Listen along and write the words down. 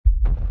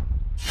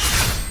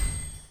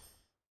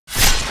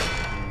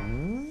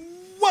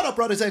What up,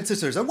 brothers and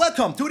sisters, and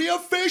welcome to the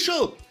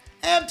official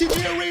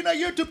MTG Arena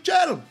YouTube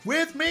channel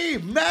with me,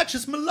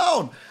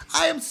 MTGMalone.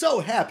 I am so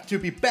happy to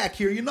be back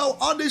here. You know,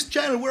 on this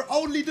channel, we're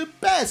only the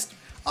best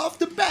of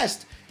the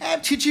best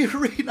MTG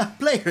Arena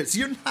players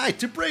unite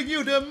to bring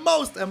you the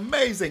most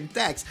amazing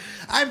decks.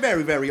 I'm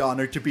very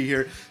honored to be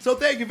here. So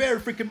thank you very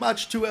freaking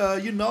much to,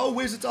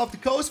 Wizards of the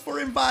Coast for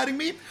inviting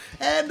me.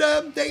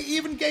 And they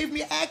even gave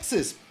me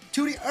access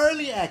to the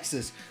early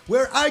access,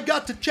 where I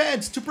got the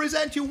chance to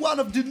present you one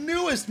of the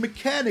newest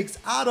mechanics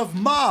out of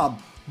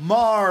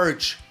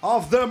March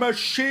of the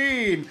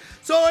Machine.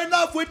 So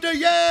enough with the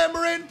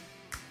yammering.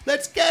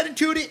 Let's get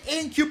into the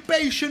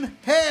incubation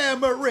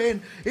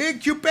hammering.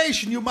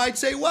 Incubation, you might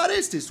say, what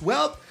is this?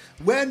 Well,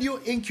 when you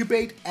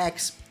incubate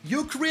X,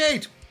 you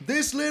create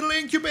this little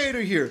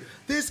incubator here,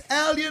 this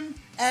alien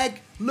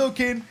egg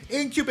looking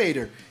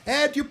incubator,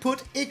 and you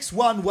put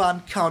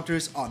X11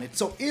 counters on it.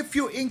 So if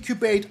you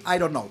incubate, I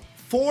don't know,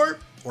 4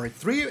 or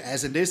 3,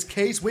 as in this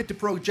case with the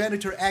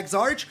progenitor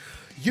Exarch,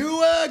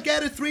 you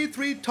get a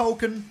 3/3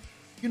 token,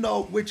 you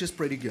know, which is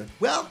pretty good.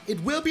 Well, it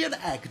will be an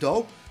egg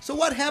though. So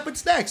what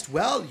happens next?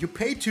 Well, you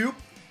pay 2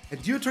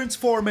 and you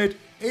transform it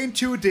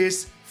into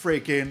this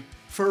freaking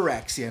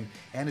Phyrexian,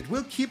 and it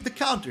will keep the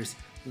counters.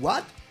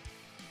 What?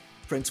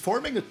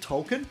 Transforming a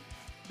token?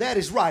 That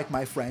is right,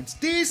 my friends.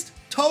 These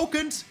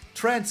tokens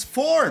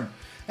transform,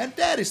 and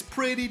that is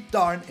pretty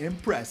darn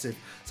impressive.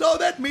 So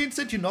that means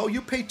that, you know,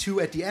 you pay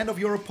 2 at the end of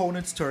your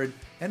opponent's turn,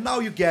 and now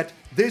you get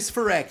this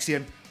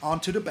Phyrexian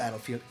onto the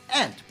battlefield.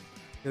 And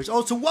there's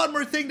also one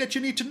more thing that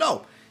you need to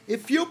know.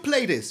 If you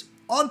play this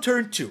on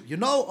turn 2, you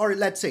know, or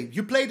let's say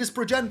you play this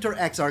progenitor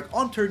Exarch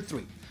on turn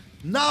 3,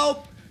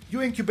 now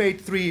you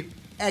incubate 3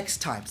 X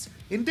times.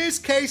 In this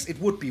case, it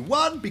would be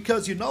 1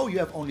 because, you know, you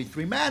have only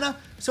 3 mana,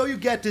 so you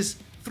get this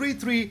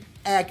 3/3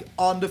 egg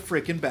on the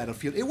freaking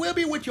battlefield. It will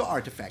be with your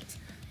artifacts.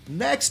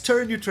 Next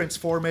turn you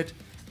transform it,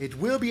 it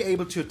will be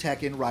able to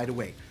attack in right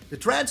away. The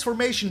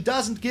transformation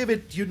doesn't give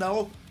it, you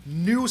know,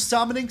 new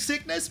summoning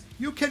sickness.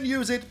 You can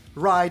use it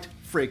right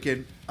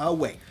freaking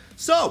away.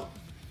 So,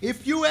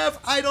 if you have,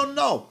 I don't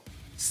know,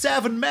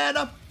 7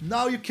 mana,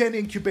 now you can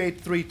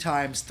incubate 3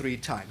 times,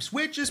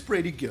 which is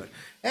pretty good.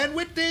 And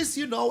with this,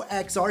 you know,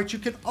 Exarch, you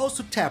can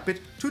also tap it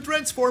to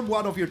transform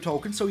one of your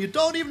tokens, so you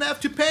don't even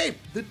have to pay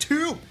the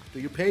 2. Do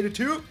you pay the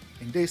 2?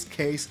 In this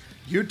case,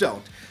 you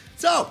don't.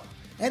 So,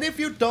 and if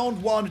you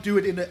don't want to do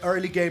it in the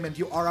early game and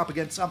you are up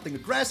against something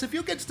aggressive,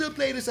 you can still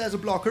play this as a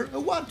blocker. A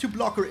 1/2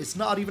 blocker is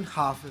not even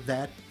half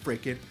that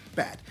freaking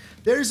bad.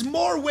 There's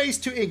more ways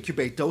to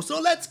incubate though, so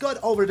let's go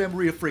over them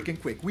real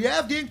freaking quick. We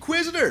have the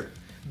Inquisitor.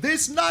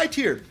 This knight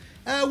here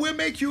will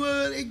make you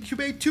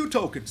incubate 2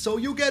 tokens. So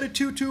you get a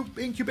 2/2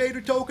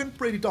 incubator token,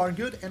 pretty darn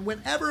good. And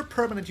whenever a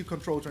permanent you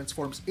control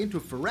transforms into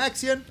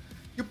Phyrexian,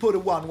 you put a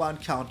 1/1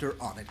 counter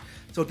on it.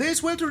 So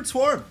this will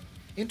transform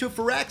into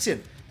Phyrexian,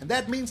 and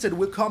that means that it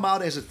will come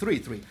out as a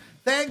 3/3,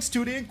 thanks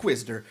to the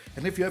Inquisitor.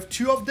 And if you have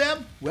 2 of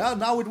them, well,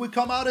 now it will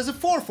come out as a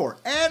 4/4,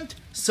 and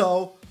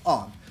so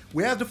on.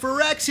 We have the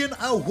Phyrexian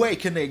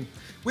Awakening.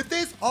 With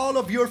this, all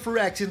of your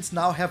Phyrexians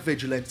now have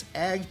Vigilance,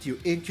 and you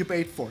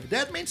incubate 4.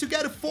 That means you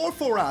get a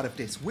 4/4 out of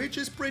this, which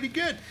is pretty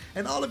good.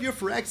 And all of your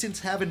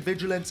Phyrexians having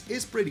Vigilance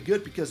is pretty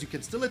good because you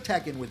can still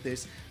attack in with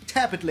this,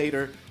 tap it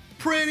later.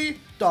 Pretty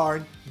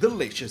darn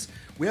delicious.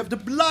 We have the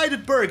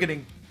Blighted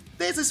Burgeoning.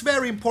 This is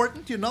very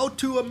important, you know,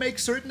 to make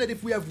certain that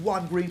if we have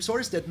 1 green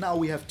source, that now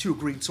we have 2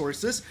 green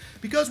sources.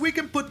 Because we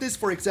can put this,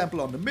 for example,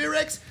 on the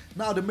Mirrex.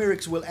 Now the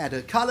Mirrex will add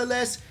a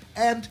colorless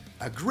and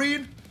a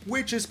green,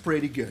 which is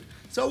pretty good.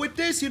 So with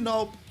this, you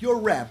know, you're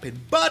ramping.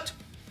 But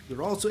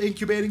you're also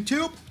incubating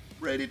 2.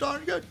 Pretty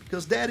darn good,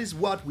 because that is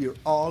what we're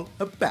all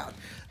about.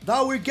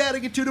 Now we're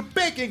getting into the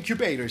big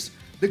incubators.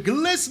 The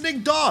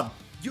Glistening Dawn.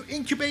 You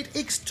incubate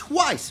X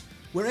twice,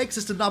 where X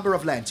is the number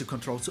of lands you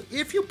control. So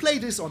if you play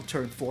this on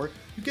turn 4,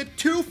 you get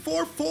 2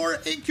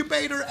 4/4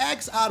 incubator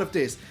X out of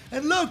this.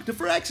 And look, the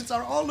Phyrexians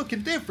are all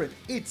looking different.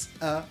 It's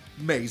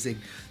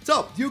amazing.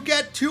 So you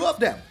get 2 of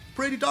them.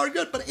 Pretty darn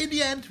good. But in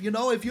the end, you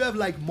know, if you have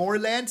like more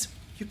lands,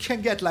 you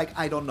can get like,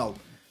 I don't know,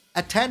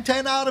 a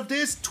 10/10 out of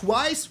this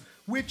twice,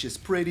 which is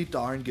pretty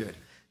darn good.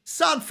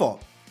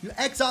 Sunfall. You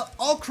exile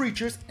all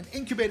creatures and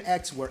incubate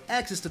X, where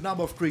X is the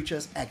number of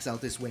creatures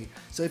exiled this way.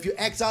 So if you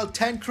exile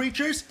 10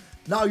 creatures,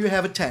 now you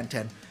have a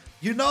 10/10.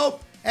 You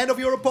know, end of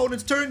your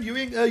opponent's turn,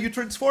 you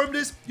transform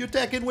this, you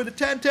attack in with a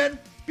 10/10.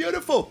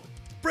 Beautiful.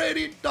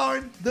 Pretty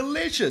darn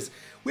delicious.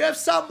 We have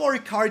some more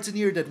cards in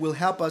here that will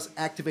help us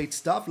activate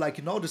stuff, like,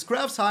 you know, the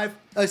Scraph's Hive.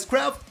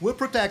 Scraph will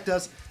protect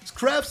us.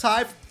 Scraph's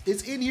Hive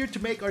is in here to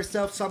make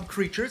ourselves some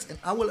creatures, and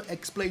I will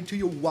explain to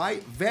you why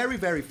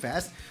very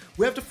fast.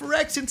 We have the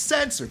Phyrexian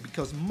Sensor,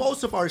 because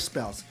most of our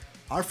spells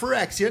are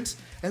Phyrexians,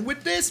 and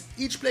with this,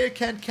 each player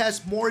can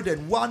cast more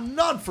than 1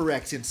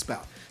 non-Phyrexian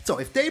spell. So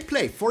if they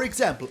play, for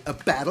example, a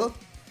battle,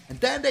 and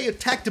then they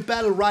attack the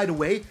battle right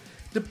away,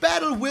 the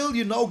battle will,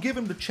 you know, give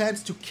him the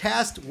chance to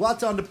cast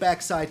what's on the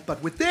backside,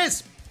 but with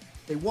this,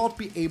 they won't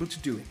be able to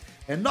do it.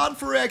 And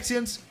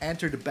non-Phyrexians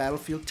enter the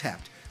battlefield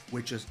tapped,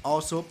 which is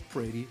also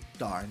pretty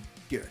darn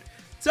good.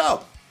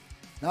 So,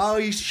 Now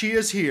she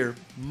is here,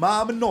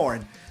 Mama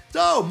Norn.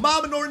 So,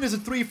 Mama Norn is a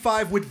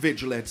 3-5 with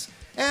Vigilance.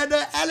 And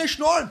Elesh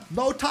Norn,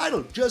 no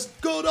title,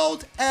 just good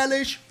old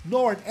Elesh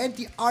Norn. And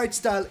the art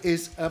style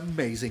is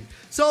amazing.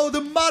 So,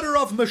 the mother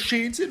of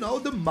machines, you know,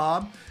 the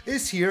mom,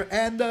 is here.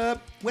 And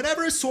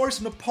whenever a source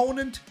an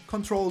opponent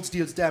controls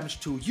deals damage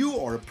to you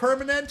or a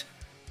permanent,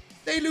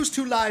 they lose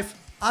 2 life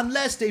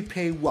unless they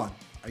pay 1.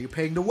 Are you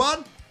paying the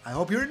 1? I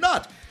hope you're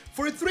not.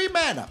 For 3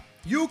 mana,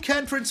 you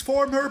can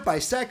transform her by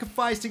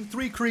sacrificing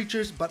 3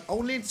 creatures, but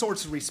only in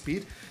sorcery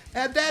speed.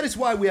 And that is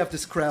why we have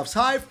this Craft's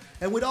Hive.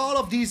 And with all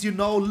of these, you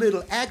know,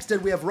 little eggs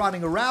that we have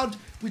running around,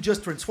 we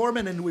just transform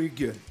it and we're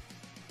good.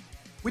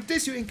 With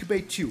this, you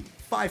incubate 2,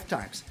 5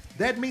 times.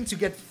 That means you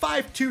get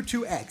 5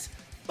 2/2 eggs.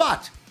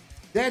 But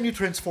then you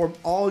transform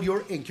all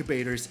your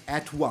incubators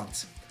at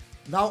once.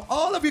 Now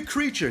all of your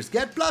creatures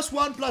get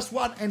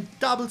 +1/+1 and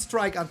double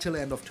strike until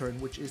end of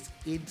turn, which is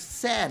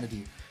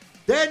insanity.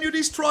 Then you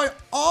destroy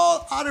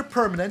all other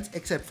permanents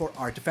except for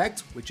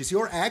artifacts, which is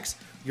your eggs,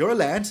 your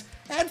lands,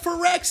 and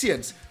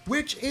Phyrexians,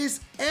 which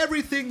is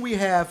everything we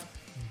have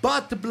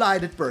but the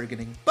Blighted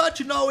Burgeoning. But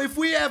you know, if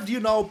we have, you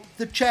know,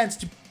 the chance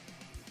to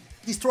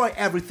destroy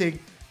everything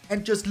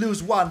and just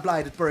lose 1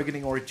 Blighted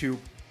Burgeoning or 2,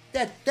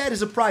 that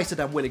is a price that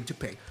I'm willing to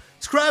pay.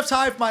 Scraps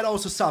Hive might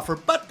also suffer,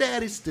 but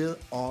that is still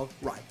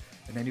alright.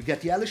 And then you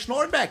get the Elesh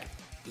Norn back.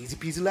 Easy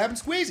peasy lemon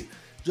squeezy.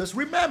 Just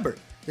remember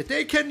that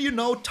they can, you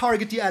know,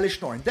 target the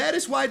Elesh Norn. That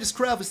is why this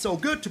craft is so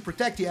good, to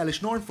protect the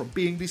Elesh Norn from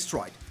being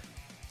destroyed.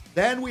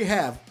 Then we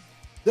have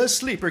the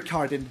sleeper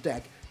card in the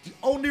deck. The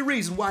only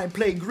reason why I'm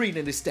playing green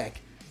in this deck.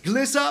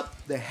 Glissa,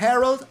 the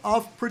Herald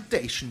of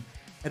Predation.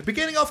 At the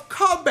beginning of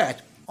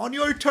combat, on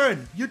your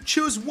turn, you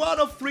choose one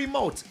of 3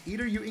 modes.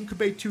 Either you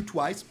incubate 2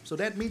 twice, so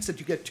that means that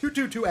you get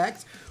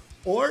 2/2/2x,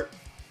 or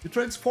you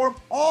transform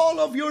all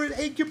of your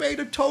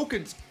incubated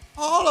tokens.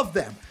 All of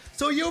them.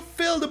 So you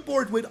fill the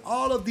board with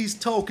all of these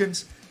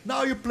tokens.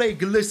 Now you play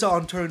Glissa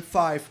on turn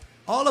 5.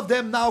 All of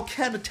them now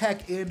can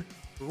attack in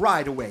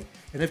right away.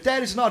 And if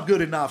that is not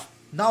good enough,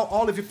 now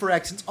all of your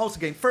Phyrexians also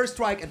gain First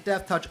Strike and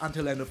Death Touch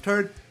until end of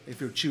turn,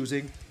 if you're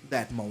choosing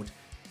that mode.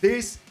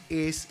 This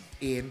is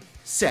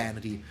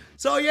insanity.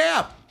 So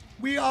yeah,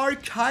 we are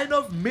kind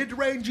of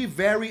mid-rangey,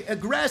 very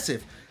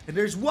aggressive. And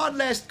there's one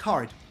last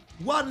card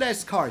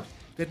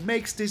that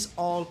makes this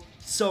all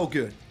so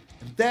good.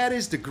 And that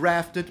is the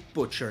Grafted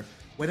Butcher.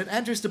 When it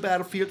enters the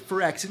battlefield,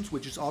 Phyrexians,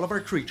 which is all of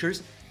our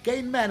creatures,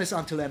 gain menace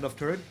until end of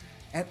turn.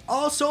 And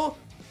also,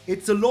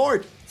 it's a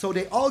Lord, so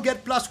they all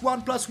get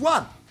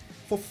 +1/+1.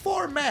 For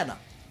 4 mana,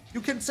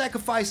 you can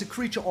sacrifice a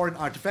creature or an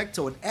artifact,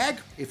 so an egg,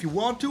 if you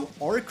want to,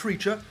 or a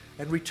creature,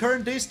 and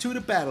return this to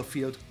the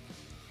battlefield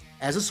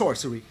as a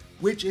sorcery,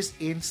 which is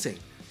insane.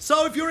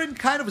 So if you're in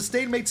kind of a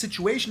stalemate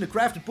situation, the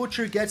Grafted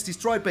Butcher gets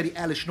destroyed by the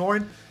Elesh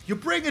Norn, you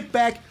bring it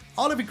back,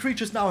 all of your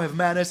creatures now have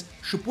menace,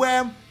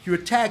 shabwam, you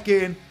attack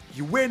in,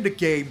 you win the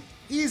game,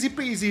 easy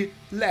peasy,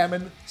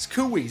 lemon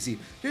squeezy.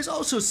 There's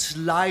also a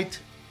slight,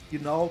 you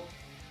know,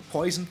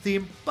 poison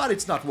theme, but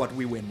it's not what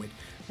we win with.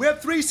 We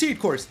have 3 seed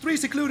cores, 3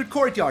 secluded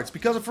courtyards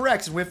because of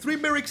Phyrexian. We have 3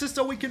 Myrixes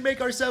so we can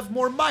make ourselves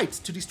more mites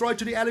to destroy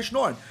to the Elesh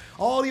Norn.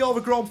 All the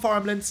overgrown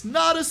farmlands,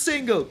 not a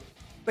single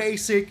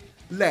basic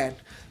land.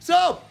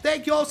 So,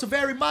 thank you all so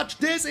very much.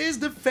 This is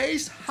the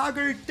Face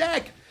Hugger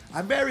deck.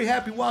 I'm very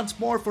happy once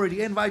more for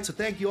the invite, so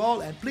thank you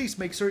all, and please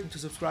make certain to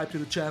subscribe to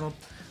the channel.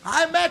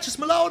 I'm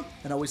MTGMalone,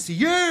 and I will see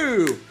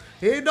you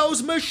in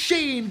those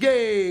machine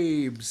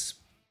games.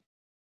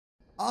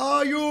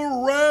 Are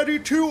you ready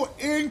to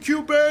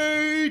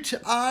incubate?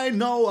 I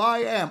know I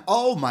am.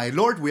 Oh my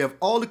lord, we have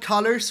all the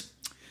colors.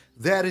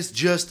 That is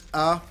just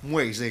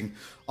amazing.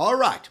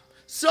 Alright,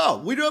 so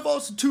we do have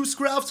also 2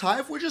 Scraps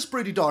Hive, which is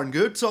pretty darn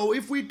good. So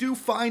if we do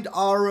find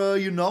our,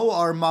 you know,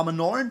 our Mama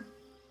Norn,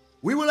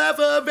 we will have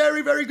a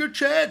very, very good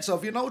chance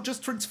of, you know,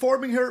 just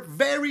transforming her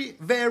very,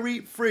 very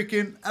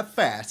freaking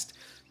fast.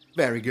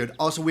 Very good.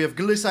 Also, we have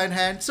Glissa in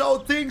hand, so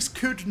things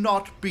could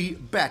not be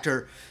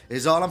better,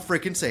 is all I'm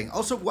freaking saying.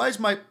 Also, why is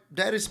my...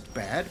 That is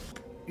bad.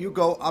 You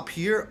go up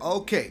here.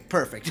 Okay,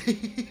 perfect.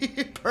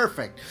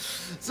 Perfect.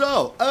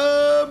 So,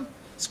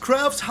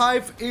 Scraps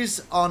Hive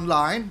is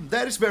online.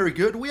 That is very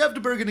good. We have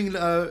the Burgeoning,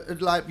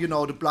 you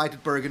know, the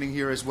Blighted Burgeoning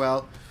here as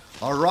well.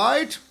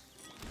 Alright.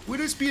 Will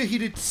this be a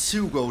Heated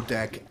Sugo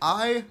deck?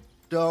 I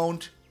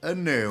don't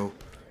know.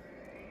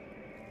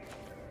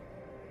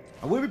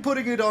 I will be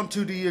putting it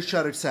onto the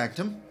Shattered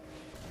Sanctum.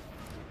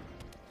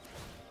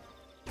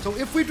 So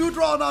if we do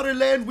draw another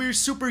land, we're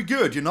super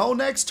good, you know?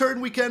 Next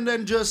turn we can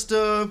then just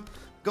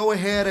go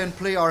ahead and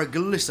play our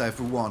Glissa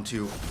if we want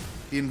to.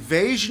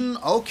 Invasion,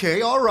 okay,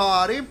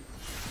 alrighty.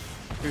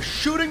 You're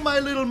shooting my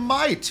little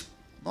mite.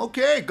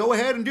 Okay, go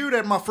ahead and do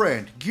that, my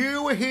friend.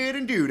 Go ahead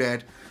and do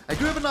that. I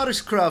do have another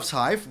Scraps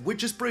Hive,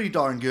 which is pretty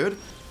darn good.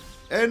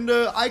 And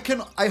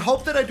I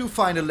hope that I do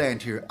find a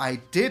land here. I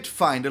did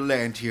find a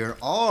land here.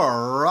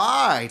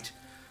 Alright.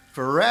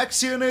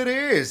 Phyrexian it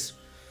is.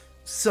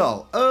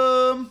 So,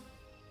 how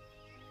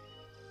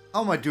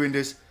am I doing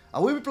this? I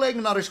will be playing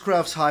another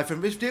Scraps Hive,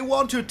 and if they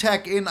want to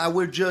attack in, I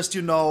will just,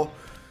 you know,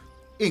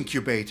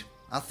 incubate.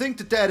 I think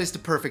that that is the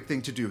perfect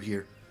thing to do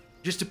here.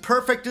 Just the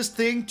perfectest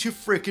thing to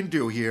freaking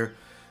do here.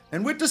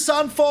 And with the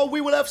Sunfall,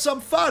 we will have some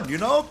fun, you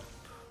know?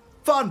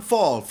 Fun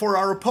fall for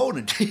our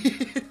opponent.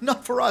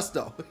 Not for us,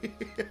 though.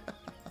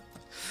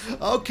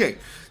 Okay,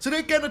 so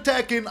they can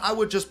attack in. I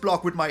would just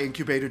block with my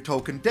Incubator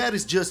token. That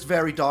is just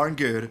very darn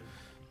good.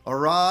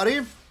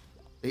 Alrighty.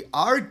 They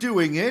are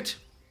doing it.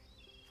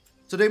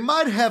 So they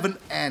might have an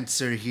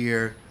answer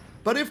here.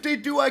 But if they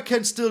do, I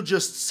can still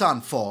just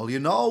Sunfall, you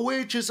know?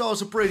 Which is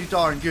also pretty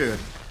darn good.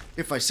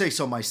 If I say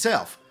so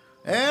myself.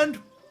 And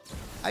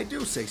I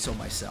do say so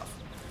myself.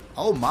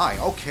 Oh my,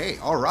 okay,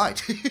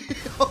 alright.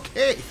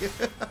 Okay.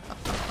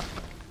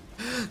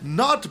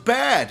 Not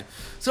bad.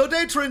 So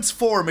they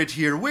transform it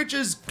here, which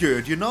is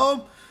good, you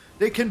know?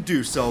 They can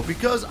do so,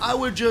 because I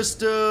would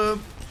just...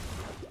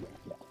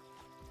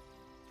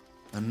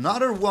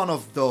 Another one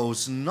of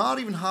those, not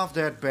even half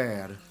that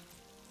bad.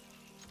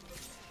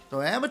 So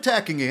I am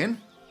attacking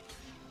in.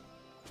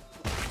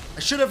 I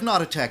should have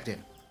not attacked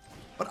in.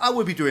 But I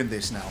will be doing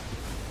this now.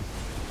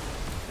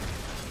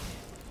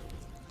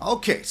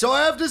 Okay, so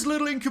I have this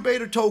little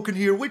Incubator token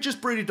here, which is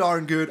pretty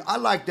darn good. I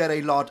like that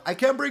a lot. I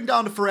can bring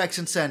down the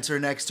Phyrexian Sensor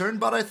next turn,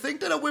 but I think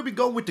that I will be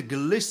going with the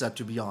Glissa,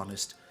 to be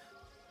honest.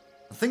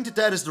 I think that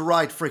that is the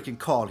right freaking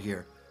call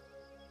here.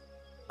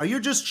 Are you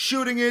just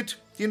shooting it?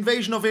 The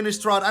Invasion of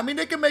Innistrad? I mean,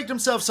 they can make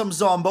themselves some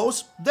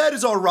zombos. That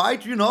is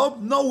alright, you know.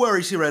 No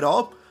worries here at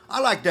all.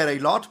 I like that a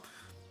lot.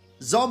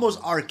 Zombos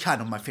are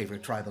kind of my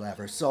favorite tribal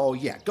ever, so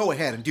yeah, go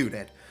ahead and do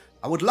that.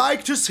 I would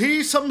like to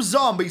see some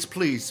zombies,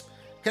 please.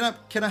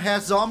 Can I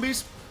have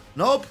zombies?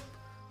 Nope.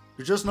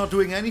 You're just not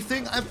doing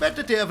anything? I bet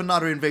that they have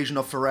another invasion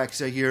of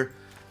Phyrexia here.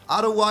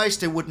 Otherwise,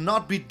 they would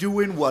not be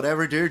doing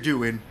whatever they're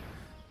doing.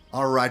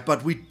 Alright,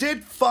 but we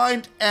did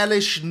find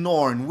Elesh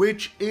Norn,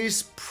 which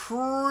is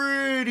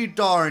pretty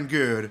darn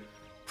good.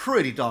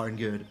 Pretty darn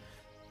good.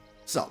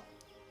 So,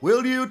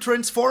 will you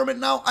transform it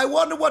now? I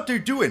wonder what they're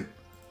doing.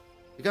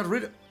 They got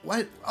rid of...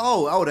 What?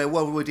 Oh, they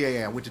were with,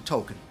 yeah, with the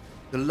token.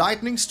 The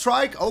Lightning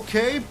Strike,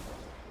 okay.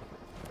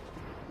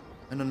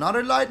 And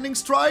another Lightning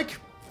Strike?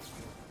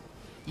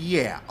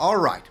 Yeah,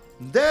 alright.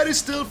 That is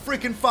still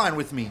freaking fine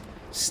with me.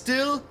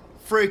 Still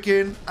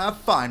freaking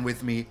fine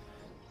with me.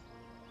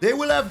 They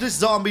will have this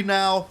zombie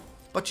now.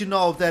 But you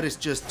know, that is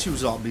just 2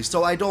 zombies.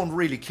 So I don't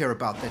really care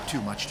about that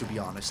too much, to be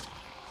honest.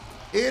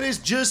 It is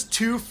just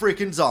 2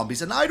 freaking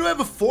zombies. And I do have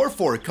a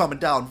 4/4 coming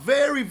down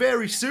very,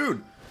 very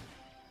soon.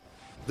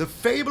 The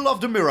Fable of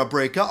the Mirror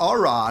Breaker,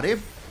 alrighty.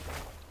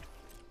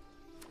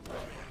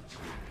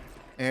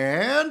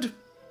 And...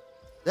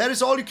 that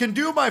is all you can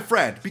do, my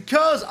friend,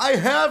 because I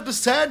have the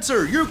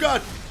Sensor. You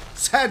got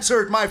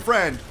censored, my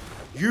friend.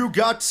 You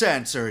got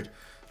censored.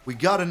 We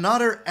got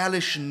another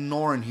Elesh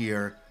Norn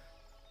here.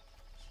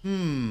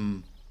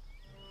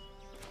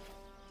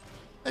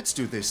 Let's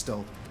do this,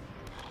 though.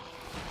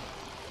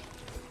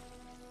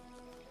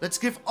 Let's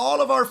give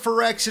all of our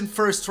Phyrexian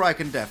First Strike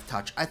and Death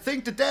Touch. I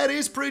think that that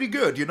is pretty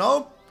good, you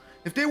know?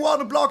 If they want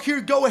to block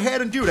here, go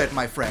ahead and do that,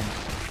 my friend.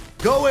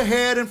 Go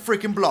ahead and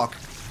freaking block.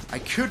 I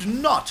could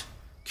not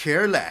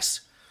care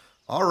less.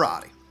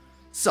 Alrighty.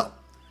 So,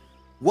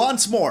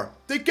 once more,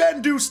 they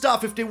can do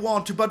stuff if they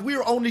want to, but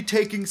we're only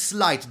taking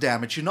slight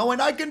damage, you know?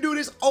 And I can do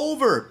this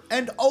over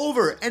and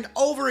over and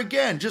over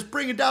again. Just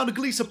bring it down to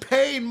Glissa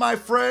pain, my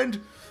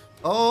friend.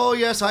 Oh,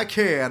 yes, I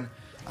can.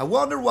 I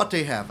wonder what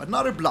they have.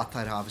 Another Blood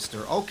Tide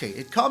Harvester. Okay,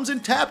 it comes in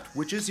tapped,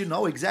 which is, you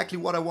know, exactly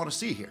what I want to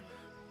see here.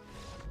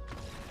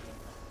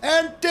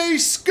 And they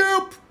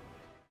scoop!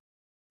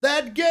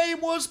 That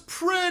game was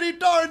pretty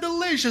darn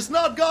delicious,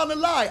 not gonna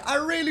lie. I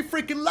really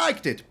freaking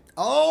liked it.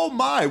 Oh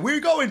my,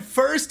 we're going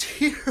first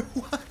here.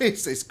 What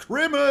is this,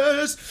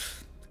 Grimace?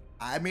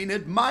 I mean,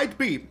 it might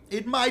be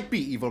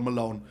Evil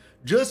Malone.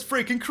 Just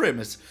freaking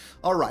Grimace.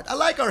 Alright, I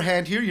like our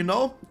hand here, you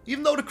know.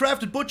 Even though the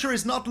Crafted Butcher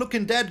is not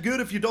looking that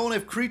good if you don't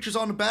have creatures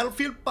on the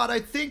battlefield, but I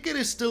think it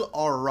is still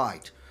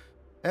alright.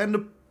 And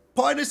the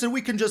point is that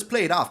we can just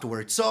play it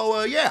afterwards.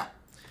 So, yeah.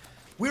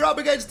 We're up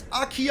against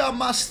Akia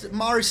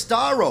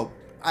Maristaro.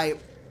 I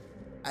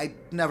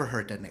never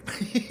heard that name.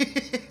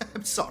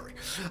 I'm sorry.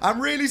 I'm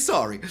really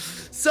sorry.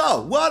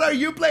 So, what are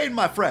you playing,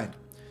 my friend?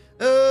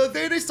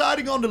 They're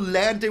deciding on the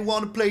land they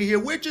want to play here,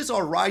 which is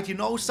alright, you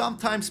know.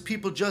 Sometimes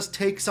people just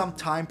take some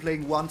time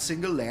playing one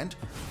single land.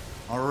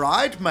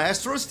 Alright,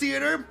 Masteros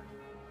Theater.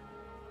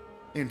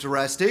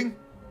 Interesting.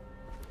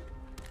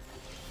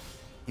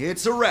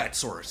 It's a red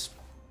source.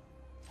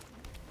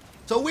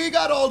 So we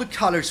got all the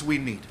colors we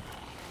need.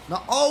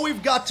 Now all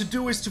we've got to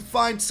do is to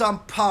find some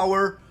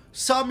power,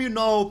 some, you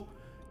know,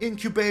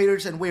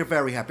 incubators, and we're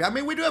very happy. I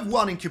mean, we do have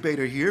 1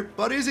 incubator here,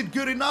 but is it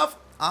good enough?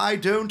 I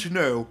don't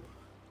know.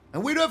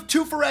 And we do have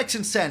 2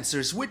 Phyrexian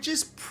Sensors, which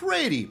is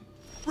pretty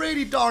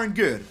darn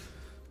good.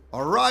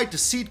 Alright, the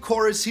Seed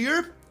Core is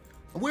here.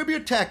 And we'll be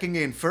attacking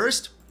in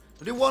first.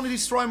 If they want to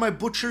destroy my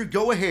Butcher,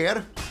 go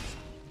ahead.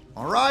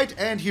 Alright,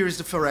 and here's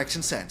the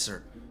Phyrexian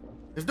Sensor.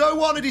 If they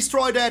want to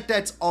destroy that,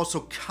 that's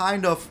also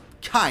kind of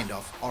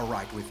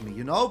alright with me,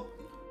 you know?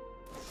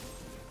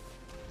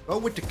 Go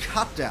with the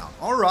cut down.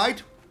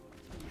 Alright.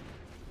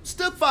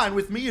 Still fine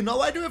with me, you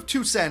know, I do have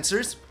 2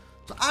 sensors.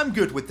 So I'm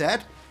good with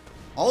that.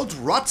 Old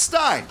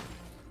Rothstein.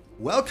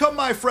 Welcome,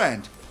 my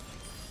friend.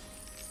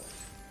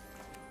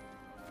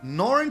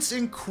 Norn's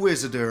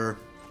Inquisitor.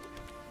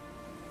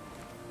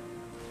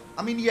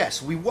 I mean,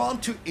 yes, we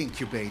want to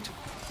incubate.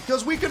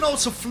 Because we can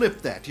also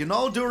flip that, you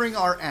know, during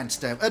our end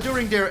step,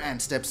 during their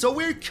end step. So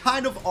we're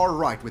kind of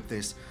alright with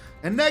this.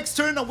 And next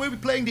turn, I will be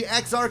playing the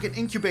Exarch and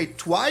Incubate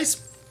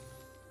twice.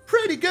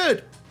 Pretty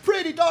good.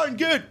 Pretty darn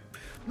good.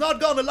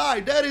 Not gonna lie,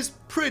 that is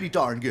pretty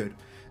darn good.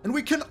 And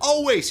we can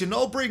always, you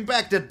know, bring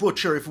back that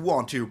Butcher if we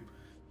want to.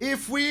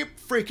 If we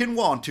freaking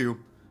want to.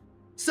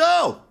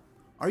 So,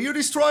 are you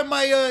destroying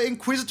my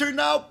Inquisitor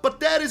now? But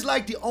that is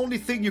like the only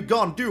thing you're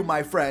gonna do,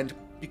 my friend.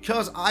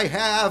 Because I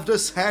have the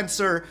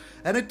sensor.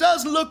 And it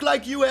doesn't look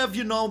like you have,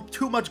 you know,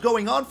 too much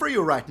going on for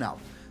you right now.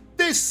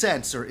 This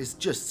sensor is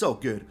just so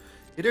good.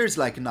 It is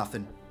like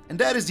nothing. And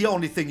that is the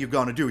only thing you're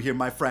gonna do here,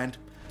 my friend.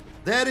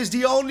 That is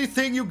the only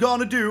thing you're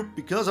gonna do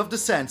because of the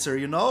sensor,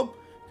 you know?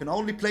 You can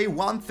only play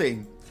one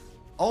thing.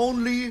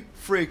 Only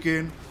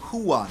freaking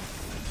one.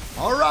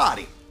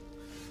 Alrighty.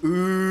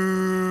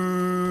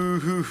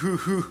 Ooh.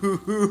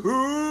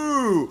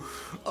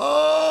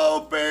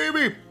 Oh,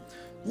 baby.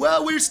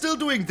 Well, we're still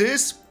doing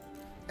this.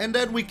 And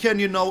then we can,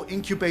 you know,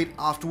 incubate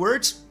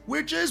afterwards.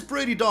 Which is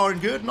pretty darn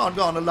good, not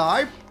gonna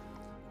lie.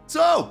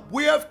 So,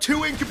 we have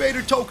 2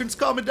 incubator tokens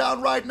coming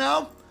down right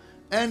now.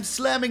 And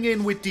slamming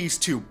in with these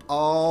 2.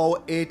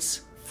 Oh,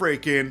 it's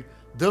freaking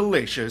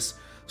delicious.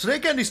 So they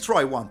can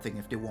destroy one thing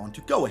if they want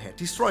to. Go ahead,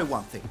 destroy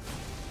one thing.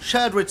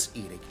 Shadred's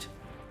Edict.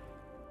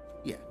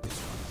 Yeah.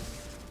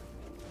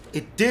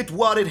 It did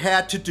what it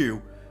had to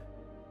do.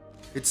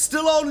 It's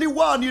still only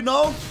 1, you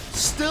know?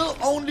 Still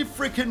only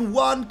freaking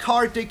 1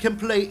 card they can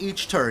play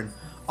each turn.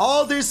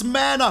 All this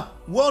mana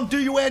won't do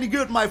you any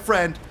good, my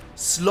friend.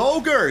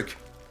 Slogurk.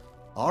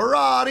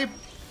 Alrighty.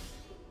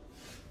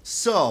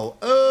 So,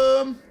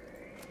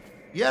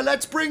 yeah,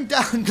 let's bring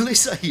down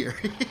Glissa here.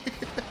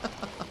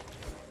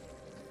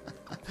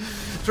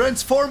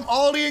 Transform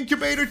all the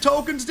incubator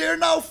tokens. They're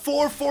now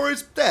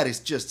 4/4. That is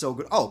just so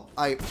good. Oh,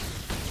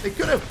 they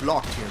could have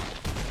blocked here.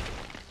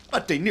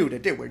 But they knew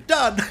that they were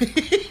done.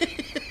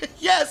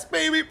 Yes,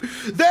 baby.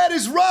 That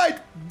is right.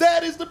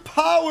 That is the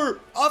power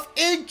of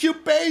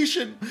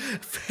incubation.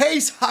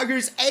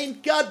 Facehuggers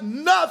ain't got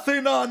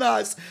nothing on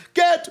us.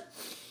 Get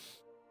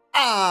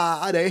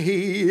out of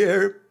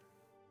here.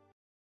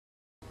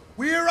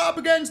 We're up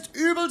against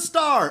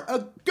Übelstar,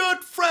 a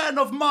good friend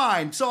of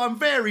mine, so I'm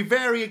very,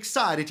 very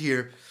excited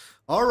here.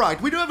 Alright,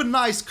 we do have a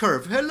nice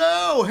curve.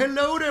 Hello,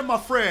 hello there, my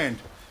friend.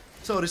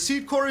 So the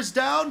Seed Core is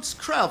down,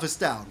 Skrelv is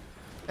down.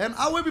 And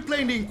I will be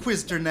playing the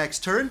Inquisitor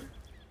next turn.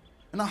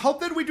 And I hope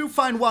that we do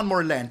find one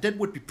more land. That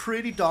would be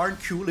pretty darn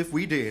cool if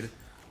we did.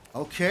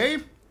 Okay.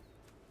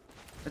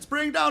 Let's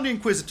bring down the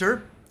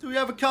Inquisitor. Do we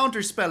have a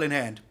counter spell in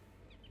hand?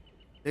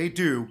 They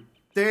do.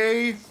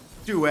 They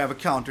do have a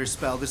counter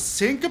spell. The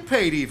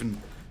Syncopate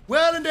even.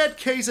 Well, in that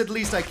case, at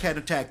least I can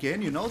attack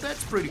in. You know,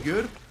 that's pretty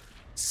good.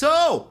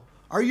 So,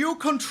 are you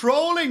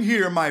controlling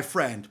here, my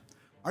friend?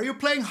 Are you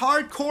playing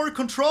hardcore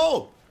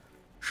control?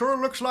 Sure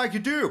looks like you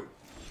do.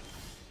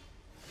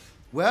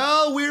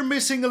 Well, we're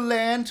missing a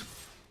land.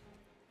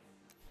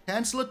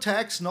 Cancel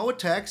attacks, no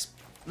attacks.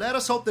 Let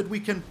us hope that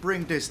we can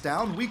bring this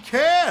down. We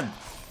can!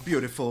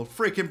 Beautiful,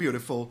 freaking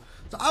beautiful.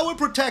 So I will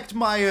protect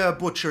my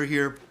Butcher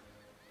here.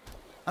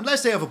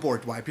 Unless they have a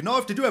board wipe. You know,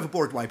 if they do have a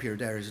board wipe here,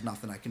 there is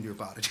nothing I can do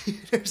about it.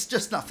 There's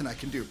just nothing I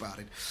can do about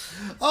it.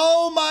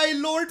 Oh my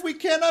lord, we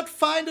cannot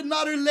find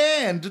another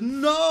land.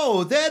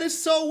 No, that is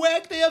so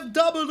whack. They have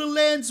double the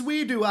lands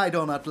we do. I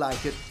do not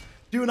like it.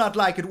 Do not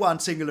like it one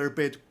singular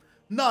bit.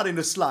 Not in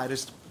the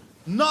slightest.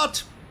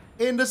 Not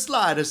in the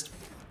slightest.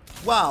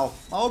 Wow,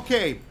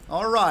 okay,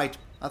 alright.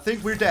 I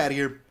think we're dead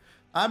here.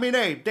 I mean,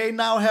 hey, they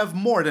now have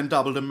more than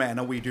double the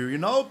mana we do, you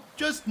know?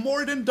 Just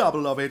more than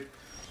double of it.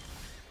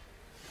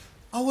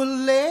 Oh, a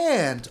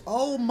land!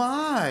 Oh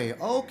my!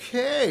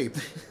 Okay.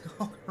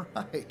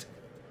 Alright.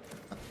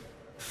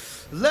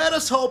 Let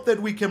us hope that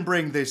we can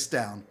bring this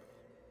down.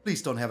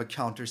 Please don't have a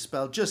counter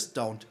spell. Just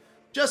don't.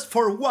 Just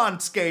for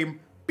once, game.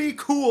 Be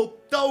cool.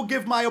 Don't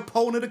give my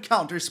opponent a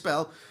counter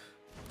spell.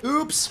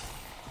 Oops.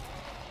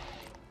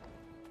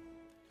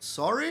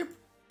 Sorry,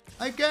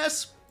 I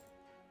guess.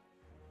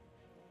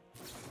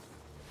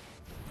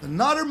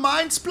 Another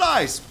Mind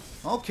Splice.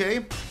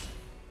 Okay.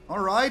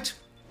 Alright.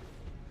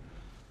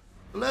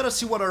 Let us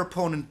see what our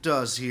opponent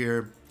does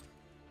here.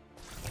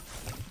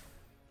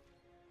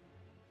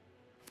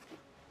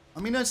 I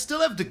mean, I still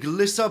have the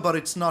Glissa, but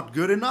it's not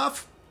good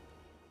enough.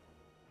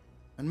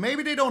 And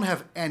maybe they don't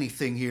have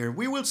anything here.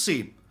 We will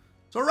see.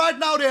 So right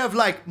now they have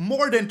like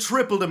more than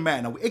triple the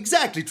mana.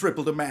 Exactly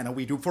triple the mana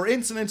we do for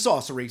instant and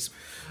sorceries.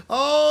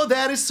 Oh,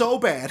 that is so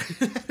bad.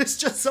 It's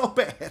just so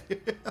bad.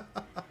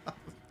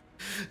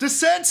 The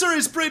sensor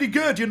is pretty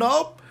good, you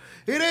know?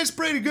 It is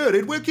pretty good.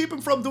 It will keep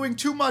him from doing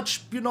too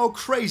much, you know,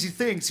 crazy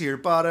things here.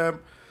 But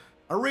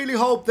I really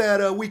hope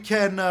that we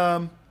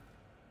can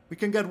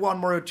get one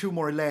more or two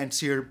more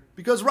lands here.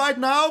 Because right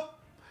now,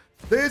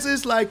 This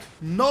is like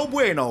no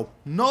bueno.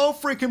 No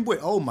freaking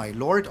bueno. Oh my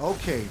lord.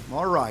 Okay.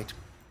 Alright.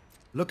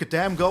 Look at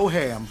them go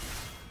ham.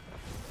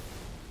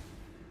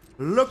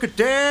 Look at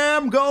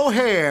them go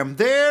ham.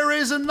 There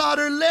is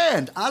another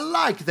land. I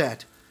like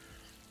that.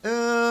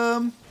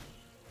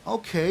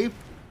 Okay.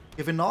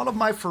 Giving all of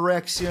my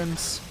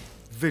Phyrexians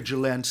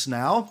vigilance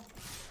now.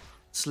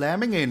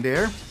 Slamming in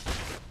there.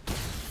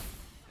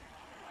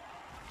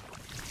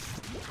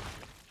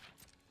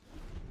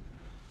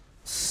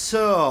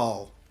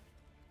 So.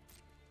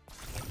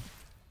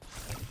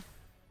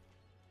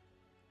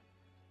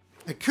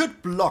 I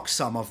could block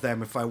some of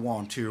them if I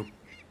want to.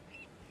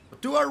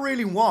 But do I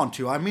really want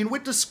to? I mean,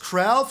 with the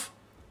Skrelv,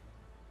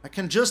 I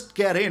can just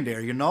get in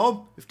there, you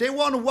know? If they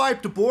want to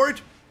wipe the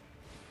board,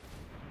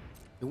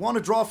 they want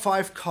to draw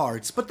 5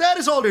 cards. But that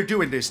is all they're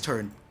doing this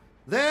turn.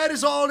 That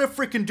is all they're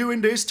freaking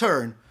doing this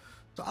turn.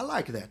 So I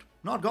like that.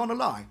 Not gonna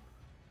lie.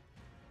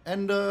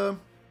 And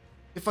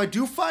if I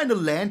do find a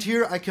land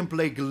here, I can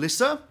play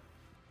Glissa.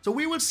 So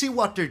we will see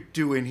what they're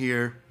doing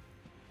here.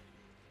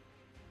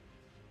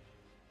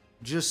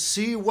 Just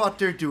see what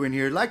they're doing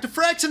here. Like the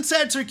fraction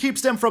sensor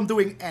keeps them from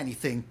doing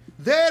anything.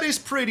 That is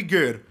pretty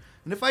good.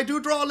 And if I do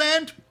draw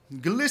land,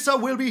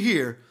 Glissa will be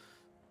here.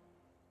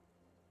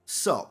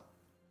 So,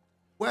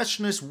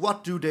 question is,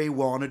 what do they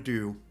want to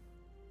do?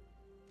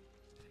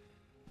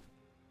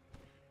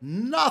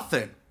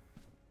 Nothing.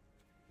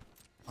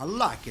 I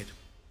like it.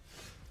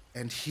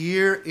 And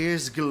here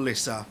is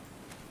Glissa.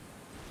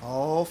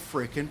 Oh,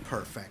 freaking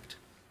perfect.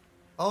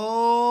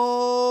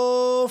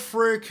 Oh,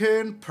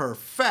 freaking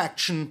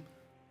perfection.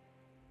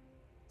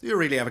 Do you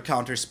really have a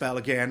counter spell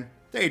again?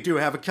 They do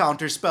have a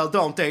counter spell,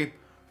 don't they?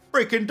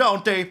 Freaking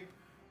don't they?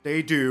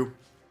 They do.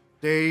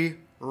 They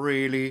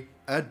really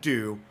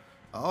do.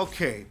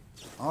 Okay.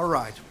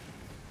 Alright.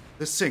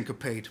 The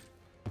Syncopate.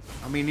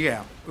 I mean,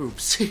 yeah.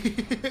 Oops.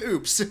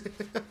 Oops.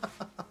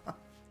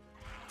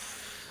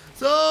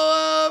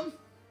 So,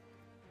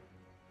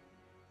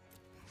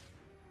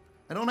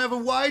 I don't have a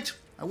white.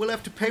 I will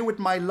have to pay with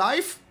my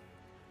life.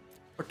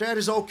 But that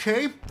is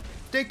okay.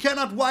 They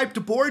cannot wipe the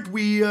board,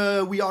 we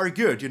are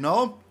good, you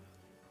know?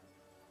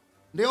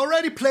 They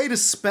already played a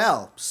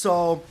spell,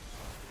 so...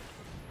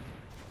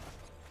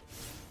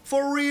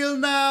 For real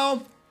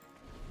now?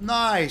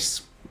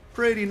 Nice.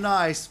 Pretty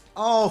nice.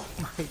 Oh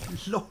my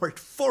lord,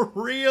 for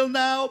real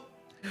now?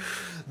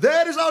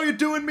 That is how you're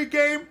doing me,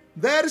 game?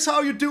 That is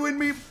how you're doing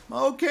me?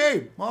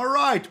 Okay,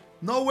 alright.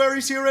 No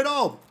worries here at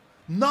all.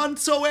 None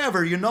so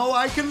ever, you know?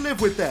 I can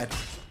live with that.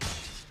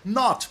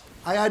 Not.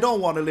 I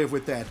don't want to live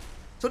with that.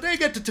 So they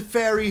get the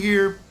Teferi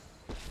here.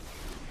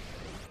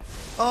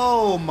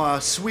 Oh my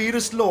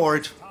sweetest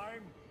lord.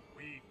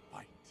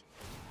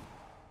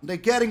 They're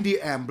getting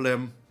the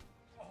emblem.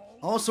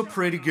 Also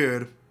pretty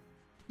good.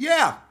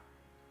 Yeah.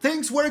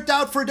 Things worked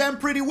out for them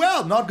pretty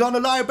well. Not gonna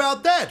lie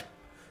about that.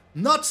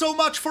 Not so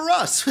much for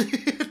us.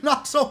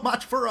 Not so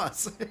much for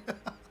us.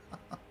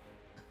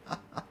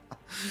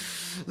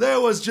 That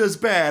was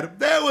just bad.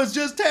 That was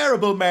just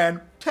terrible,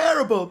 man.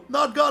 Terrible.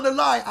 Not gonna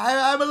lie.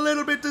 I'm a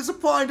little bit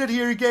disappointed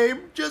here,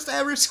 game. Just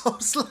ever so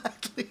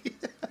slightly.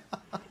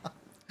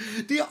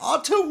 The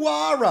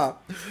Otawara.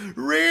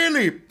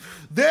 Really?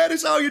 That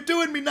is how you're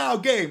doing me now,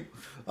 game.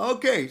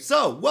 Okay,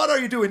 so what are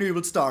you doing,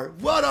 Evil Star?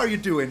 What are you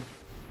doing?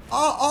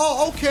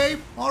 Oh, okay.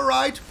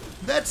 Alright.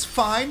 That's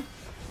fine.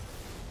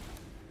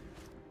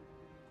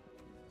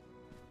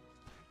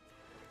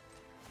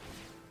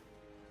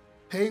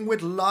 Paying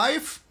with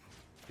life.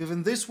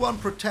 Giving this one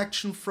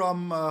protection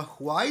from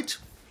white.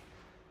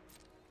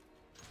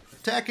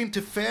 Attacking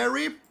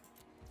Teferi.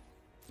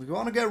 We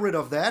want to get rid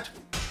of that.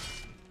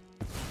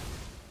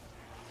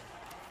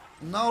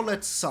 Now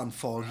let's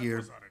Sunfall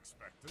here.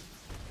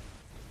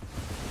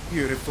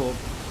 Beautiful.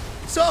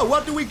 So,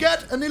 what do we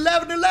get? An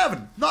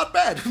 11-11. Not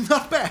bad.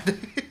 Not bad.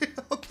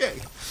 Okay.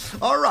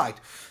 Alright.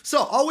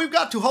 So, all we've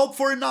got to hope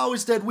for now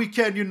is that we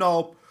can, you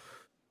know,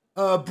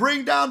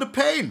 bring down the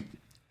pain.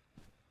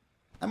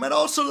 I might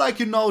also, like,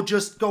 you know,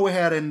 just go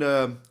ahead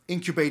and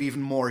incubate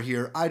even more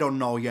here. I don't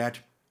know yet.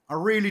 I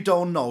really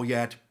don't know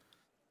yet.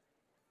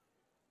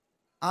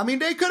 I mean,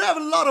 they could have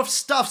a lot of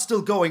stuff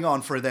still going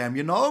on for them,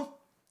 you know?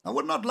 I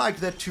would not like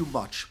that too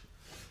much.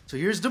 So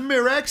here's the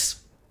Mirex.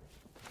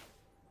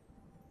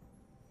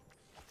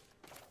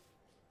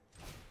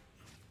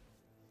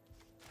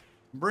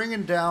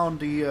 Bringing down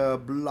the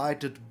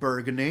Blighted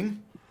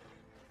Burgeoning.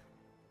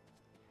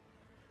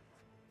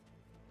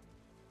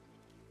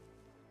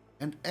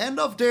 And end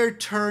of their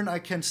turn, I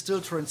can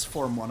still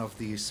transform one of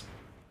these.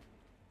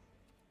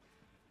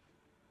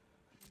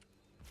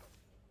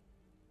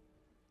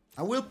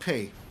 I will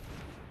pay.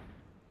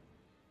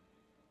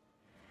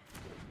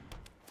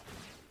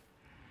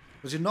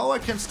 Because you know I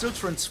can still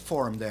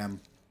transform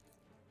them.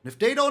 And if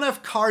they don't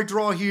have card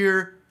draw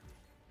here,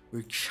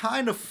 we're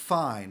kind of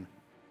fine.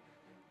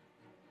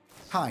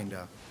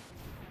 Kinda.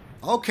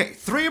 Okay,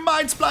 3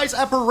 Mind Splice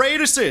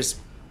Apparatuses.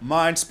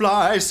 Mind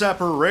Splice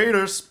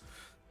Apparatus.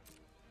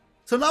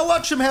 So now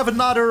watch them have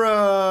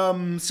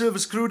another Silver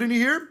Scrutiny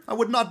here. I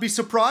would not be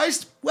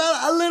surprised. Well,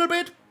 a little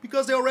bit,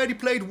 because they already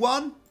played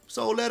one.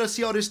 So let us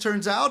see how this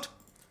turns out.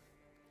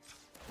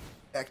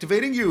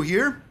 Activating you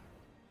here.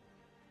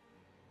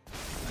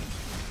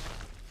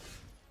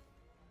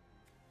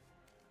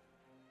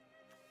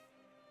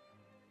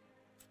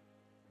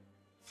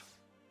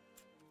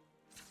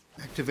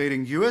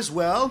 Activating you as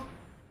well.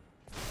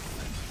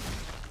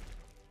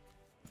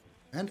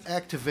 And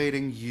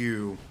activating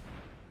you.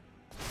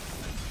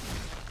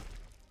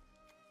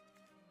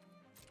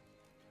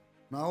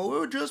 Now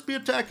we'll just be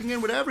attacking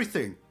in with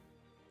everything.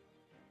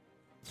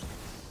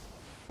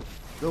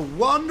 The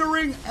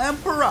Wandering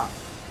Emperor.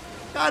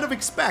 Kind of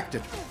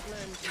expected.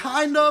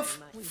 Kind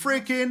of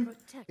freaking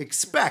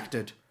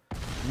expected.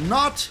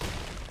 Not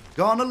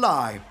gonna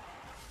lie.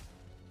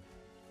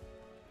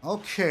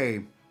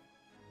 Okay.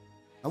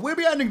 And we'll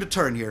be ending the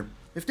turn here.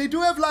 If they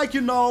do have, like,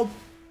 you know,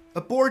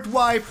 a board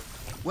wipe,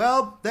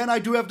 well, then I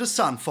do have the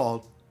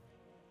Sunfall.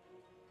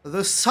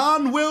 The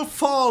sun will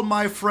fall,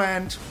 my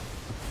friend.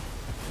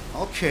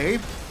 Okay.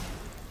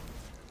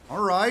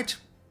 Alright.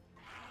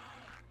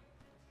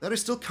 That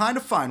is still kind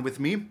of fine with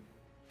me.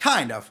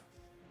 Kind of.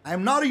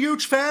 I'm not a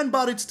huge fan,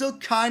 but it's still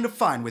kind of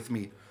fine with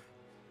me.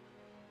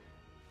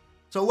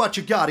 So what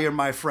you got here,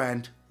 my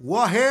friend?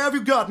 What have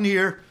you gotten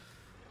here?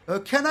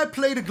 Can I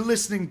play the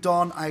Glistening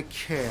Dawn? I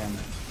can.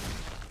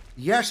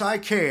 Yes, I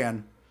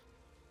can.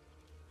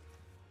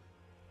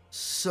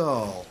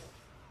 So.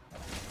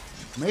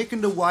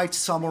 Making the White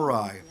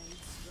Samurai.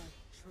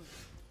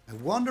 I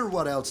wonder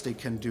what else they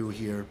can do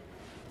here.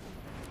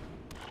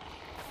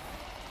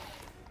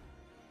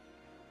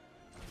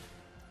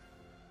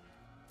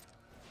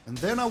 And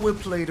then I will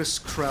play the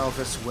Skrelv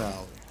as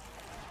well.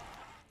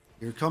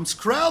 Here comes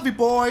Skrelvy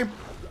boy.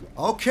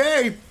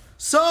 Okay.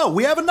 So,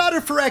 we have another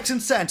Phyrexian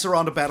Sensor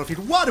on the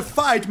battlefield. What a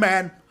fight,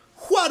 man.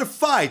 What a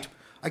fight.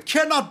 I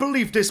cannot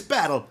believe this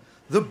battle.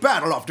 The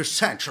battle of the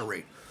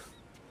century.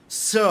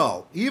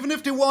 So, even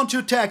if they want to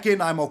attack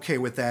in, I'm okay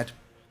with that.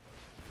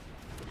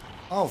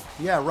 Oh,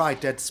 yeah,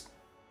 right. That's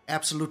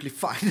absolutely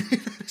fine.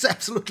 It's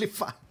absolutely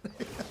fine.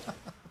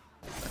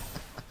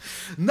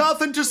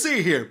 Nothing to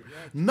see here.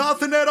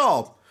 Nothing at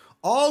all.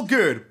 All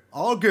good.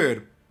 All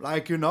good.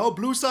 Like, you know,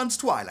 Blue Sun's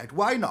Twilight.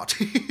 Why not?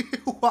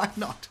 Why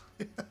not?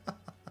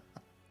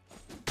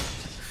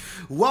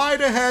 Why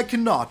the heck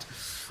not?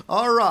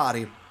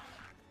 Alrighty.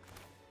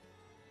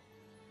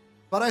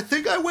 But I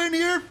think I win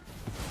here.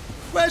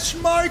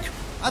 Question mark.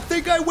 I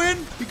think I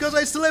win because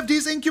I still have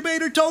these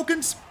Incubator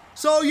tokens.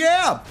 So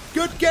yeah,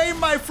 good game,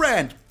 my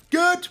friend.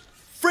 Good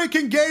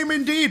freaking game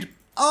indeed.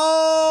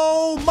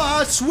 Oh,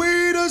 my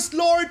sweetest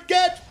Lord,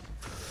 get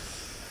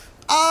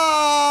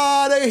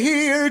out of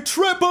here.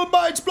 Triple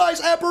Mind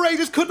Splice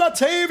Apparatus could not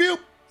save you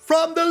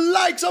from the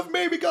likes of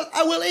me because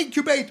I will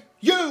incubate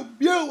you,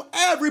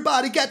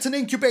 everybody gets an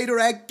incubator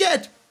egg.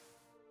 Get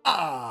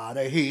out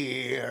of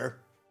here.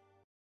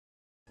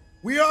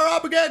 We are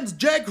up against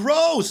Jack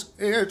Rose.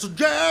 It's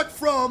Jack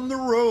from the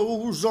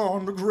Rose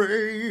on the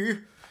Grey.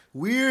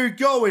 We're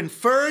going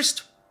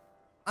first.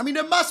 I mean,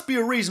 there must be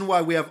a reason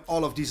why we have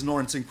all of these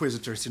Norns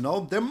Inquisitors, you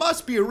know? There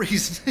must be a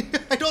reason.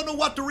 I don't know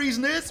what the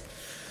reason is,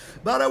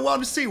 but I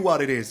want to see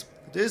what it is.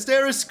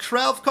 There is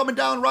Skrelv coming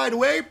down right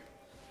away.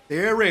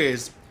 There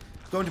is.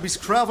 It's going to be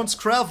Skrelv on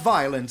Skrelv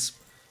violence.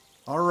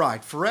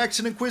 Alright,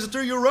 Phyrexian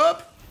Inquisitor, you're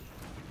up.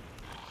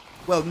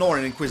 Well,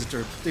 Norn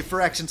Inquisitor, the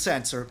Phyrexian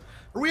Sensor.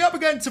 Are we up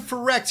against a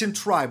Phyrexian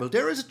Tribal?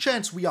 There is a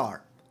chance we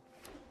are.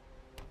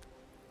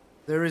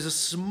 There is a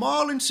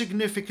small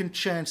insignificant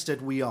chance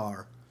that we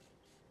are.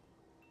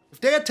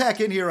 If they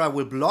attack in here, I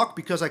will block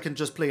because I can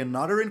just play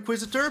another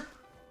Inquisitor.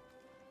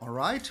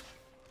 Alright.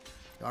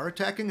 They are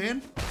attacking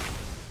in.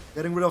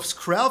 Getting rid of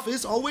Skrelv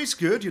is always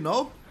good, you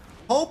know.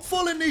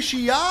 Hopeful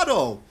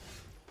Initiado.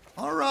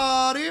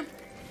 Alrighty.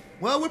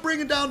 Well, we're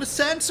bringing down the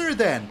Sensor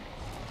then.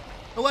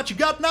 So what you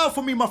got now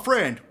for me, my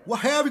friend? What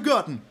have you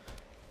gotten?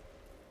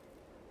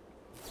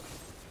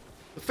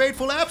 The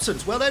Fateful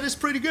Absence. Well, that is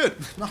pretty good.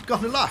 Not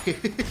gonna lie.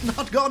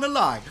 Not gonna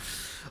lie.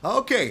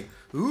 Okay.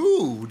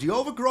 Ooh, the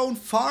Overgrown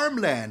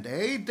Farmland,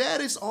 eh? That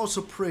is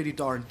also pretty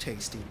darn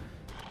tasty.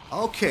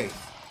 Okay.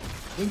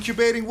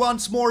 Incubating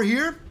once more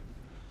here.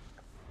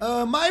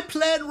 My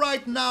plan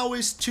right now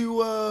is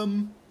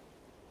to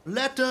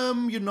let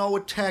them, you know,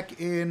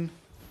 attack in.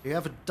 They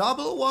have a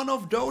double one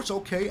of those,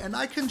 okay, and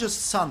I can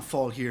just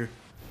Sunfall here,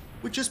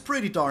 which is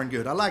pretty darn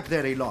good. I like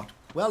that a lot.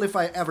 Well, if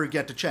I ever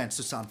get the chance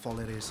to Sunfall,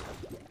 it is.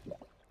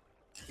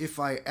 If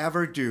I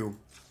ever do.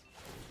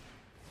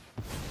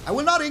 I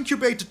will not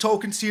incubate the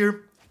tokens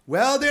here.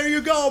 Well, there you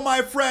go,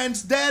 my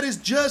friends. That is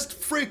just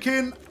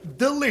freaking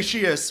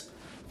delicious.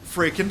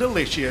 Freaking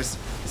delicious.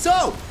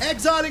 So,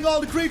 exiling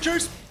all the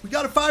creatures. We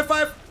got a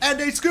 5/5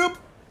 and a scoop.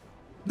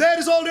 That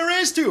is all there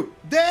is to.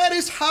 That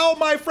is how,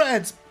 my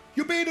friends,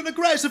 you beat an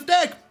aggressive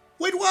deck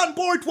with one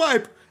board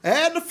wipe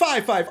and a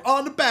 5/5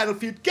 on the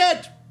battlefield.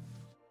 Get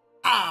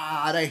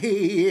out of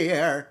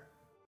here.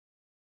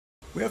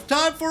 We have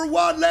time for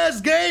one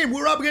last game.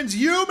 We're up against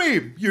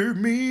Yumi. You,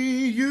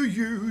 me,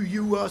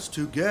 you, us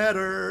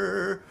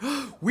together.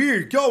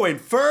 We're going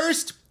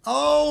first.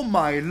 Oh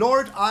my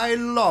lord, I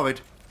love it.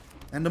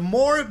 And the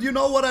more, you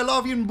know what I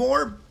love even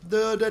more?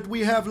 that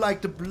we have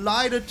like the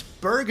blighted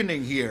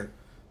bargaining here.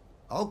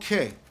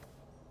 Okay.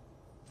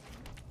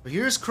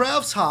 Here's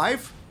Kralf's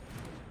Hive.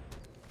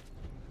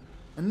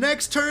 And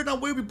next turn I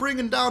will be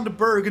bringing down the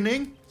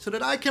bargaining so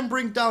that I can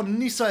bring down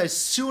Nissa as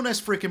soon as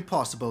freaking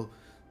possible.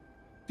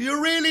 Do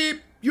you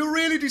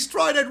really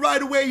destroy that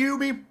right away,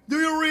 Yumi? Do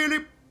you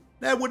really?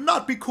 That would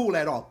not be cool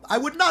at all. I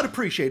would not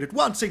appreciate it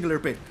one singular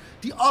bit.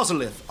 The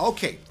Ozolith.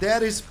 Okay,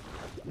 that is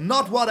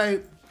not what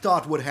I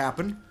thought would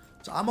happen.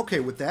 So I'm okay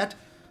with that.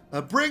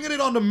 Bringing it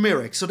on the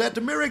Mirrex so that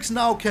the Mirrex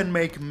now can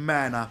make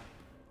mana.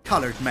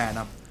 Colored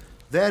mana.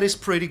 That is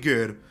pretty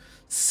good.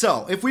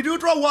 So, if we do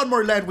draw one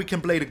more land, we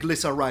can play the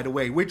Glissa right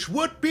away, which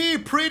would be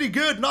pretty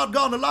good, not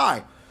gonna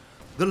lie.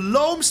 The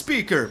Loam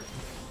Speaker.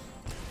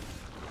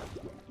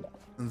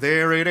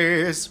 There it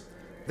is.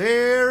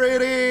 There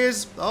it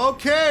is.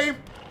 Okay.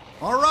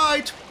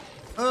 Alright.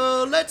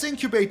 Let's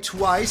incubate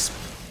twice.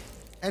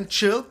 And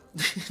chill.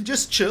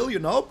 Just chill, you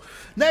know.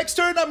 Next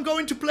turn, I'm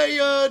going to play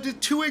the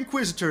 2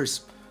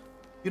 Inquisitors.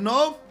 You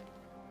know?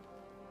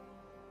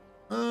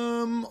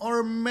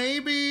 Or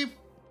maybe...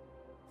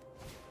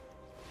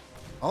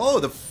 Oh,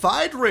 the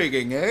fight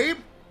rigging, eh?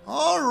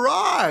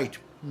 Alright.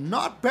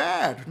 Not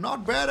bad.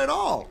 Not bad at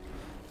all.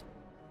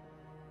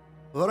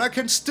 But I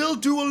can still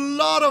do a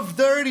lot of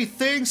dirty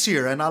things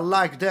here, and I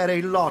like that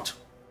a lot.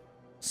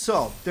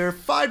 So, they're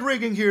fight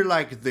rigging here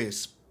like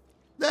this.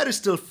 That is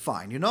still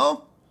fine, you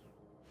know?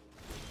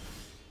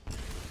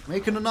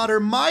 Making another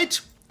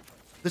Might.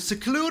 The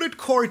Secluded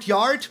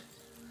Courtyard.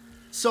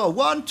 So,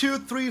 1, 2,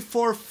 3,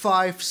 4,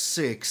 5,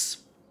 6.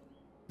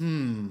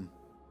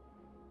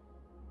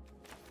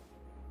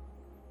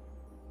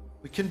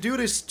 We can do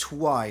this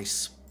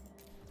twice.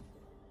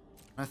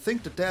 I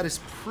think that is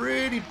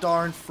pretty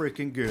darn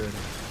freaking good.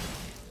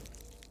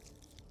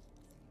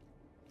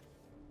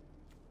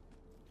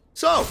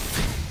 So.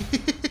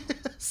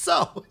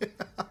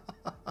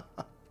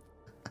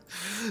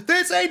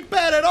 This ain't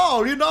bad at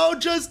all, you know?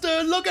 Just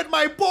look at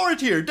my board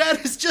here.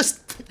 That is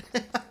just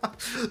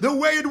the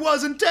way it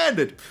was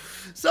intended.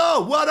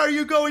 So, what are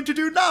you going to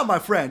do now, my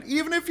friend?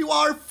 Even if you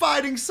are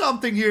fighting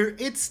something here,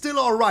 it's still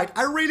alright.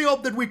 I really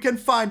hope that we can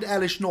find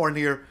Elesh Norn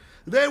here.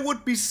 That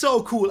would be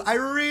so cool. I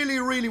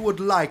really would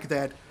like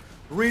that.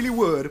 Really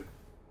would.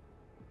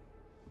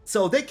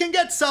 So, they can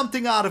get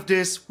something out of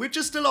this, which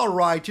is still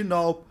alright, you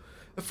know.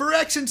 A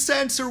Phyrexian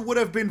Sensor would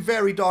have been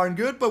very darn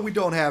good, but we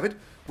don't have it.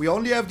 We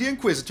only have the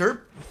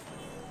Inquisitor,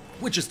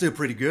 which is still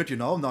pretty good, you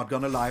know, not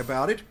gonna lie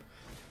about it.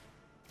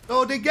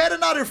 So they get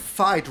another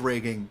fight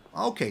rigging.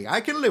 Okay,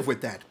 I can live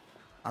with that.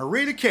 I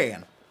really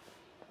can.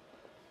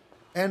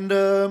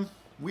 And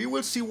we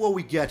will see what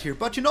we get here.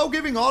 But you know,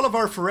 giving all of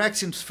our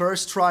Phyrexians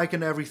first strike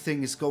and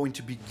everything is going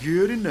to be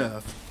good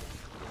enough.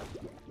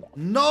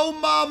 No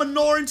Mama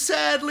Norn,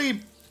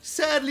 sadly.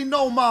 Sadly,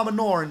 no Mama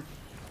Norn.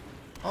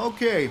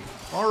 Okay,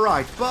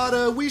 alright.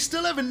 But we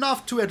still have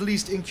enough to at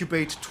least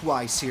incubate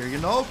twice here, you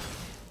know?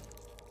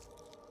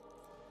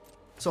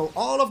 So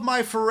all of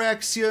my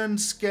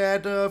Phyrexians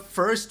get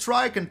first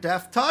strike and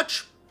death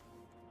touch.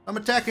 I'm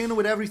attacking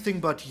with everything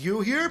but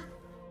you here.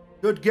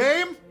 Good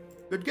game.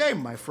 Good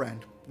game, my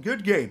friend.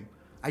 Good game.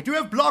 I do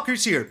have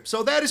blockers here,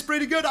 so that is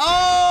pretty good.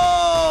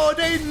 Oh,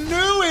 they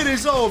knew it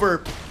is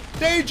over.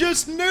 They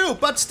just knew,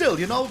 but still,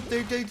 you know,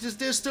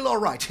 they're still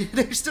alright.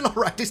 They're still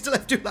alright. They still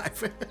have 2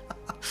 life.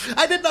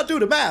 I did not do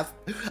the math.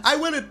 I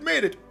will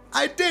admit it.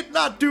 I did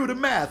not do the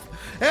math.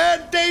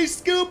 And they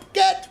scoop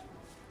get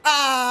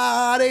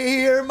out of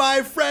here,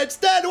 my friends.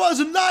 That was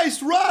a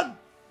nice run.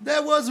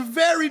 That was a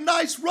very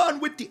nice run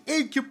with the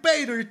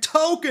Incubator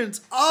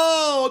tokens.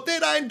 Oh,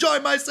 did I enjoy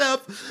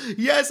myself?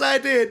 Yes, I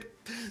did.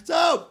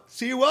 So,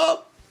 see you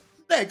all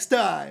next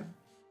time.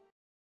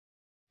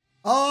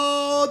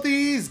 Oh,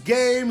 these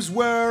games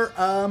were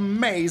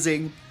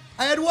amazing.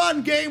 I had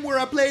one game where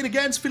I played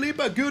against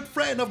Philippe, a good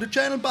friend of the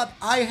channel, but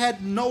I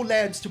had no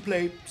lands to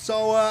play.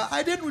 So,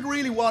 I didn't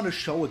really want to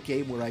show a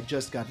game where I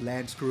just got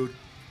land screwed.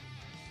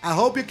 I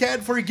hope you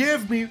can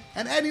forgive me.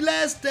 And any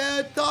last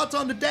thoughts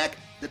on the deck?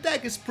 The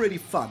deck is pretty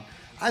fun.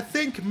 I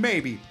think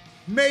maybe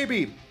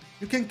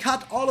you can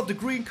cut all of the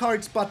green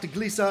cards but the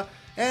Glissa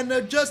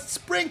and just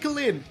sprinkle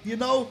in, you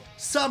know,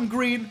 some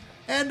green.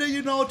 And,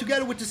 you know,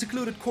 together with the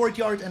Secluded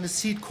Courtyard and the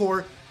Seed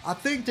Core, I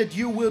think that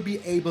you will be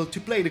able to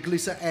play the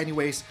Glissa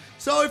anyways.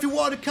 So if you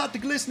want to cut the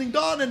Glistening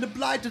Dawn and the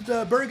Blighted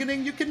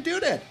Bargaining, you can do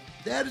that.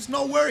 That is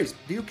no worries.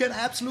 You can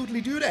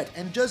absolutely do that.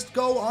 And just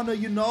go on a,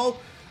 you know,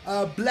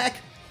 black,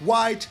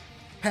 white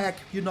pack,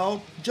 you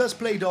know, just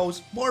play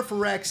those, more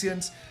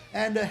Phyrexians,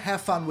 and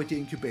have fun with the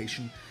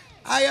Incubation.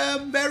 I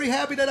am very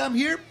happy that I'm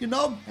here, you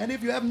know, and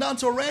if you haven't done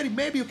so already,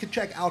 maybe you can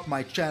check out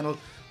my channel.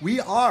 We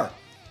are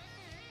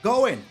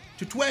going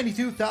to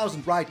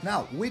 22,000 right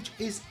now, which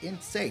is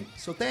insane.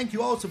 So thank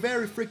you all so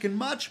very freaking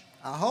much.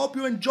 I hope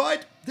you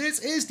enjoyed. This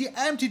is the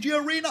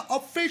MTG Arena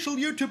official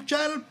YouTube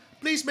channel.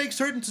 Please make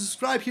certain to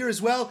subscribe here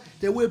as well.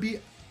 There will be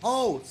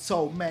oh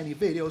so many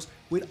videos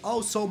with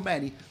oh so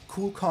many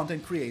cool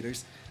content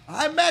creators.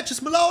 I'm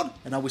MTGMalone,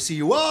 and I will see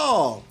you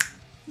all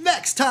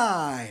next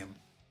time.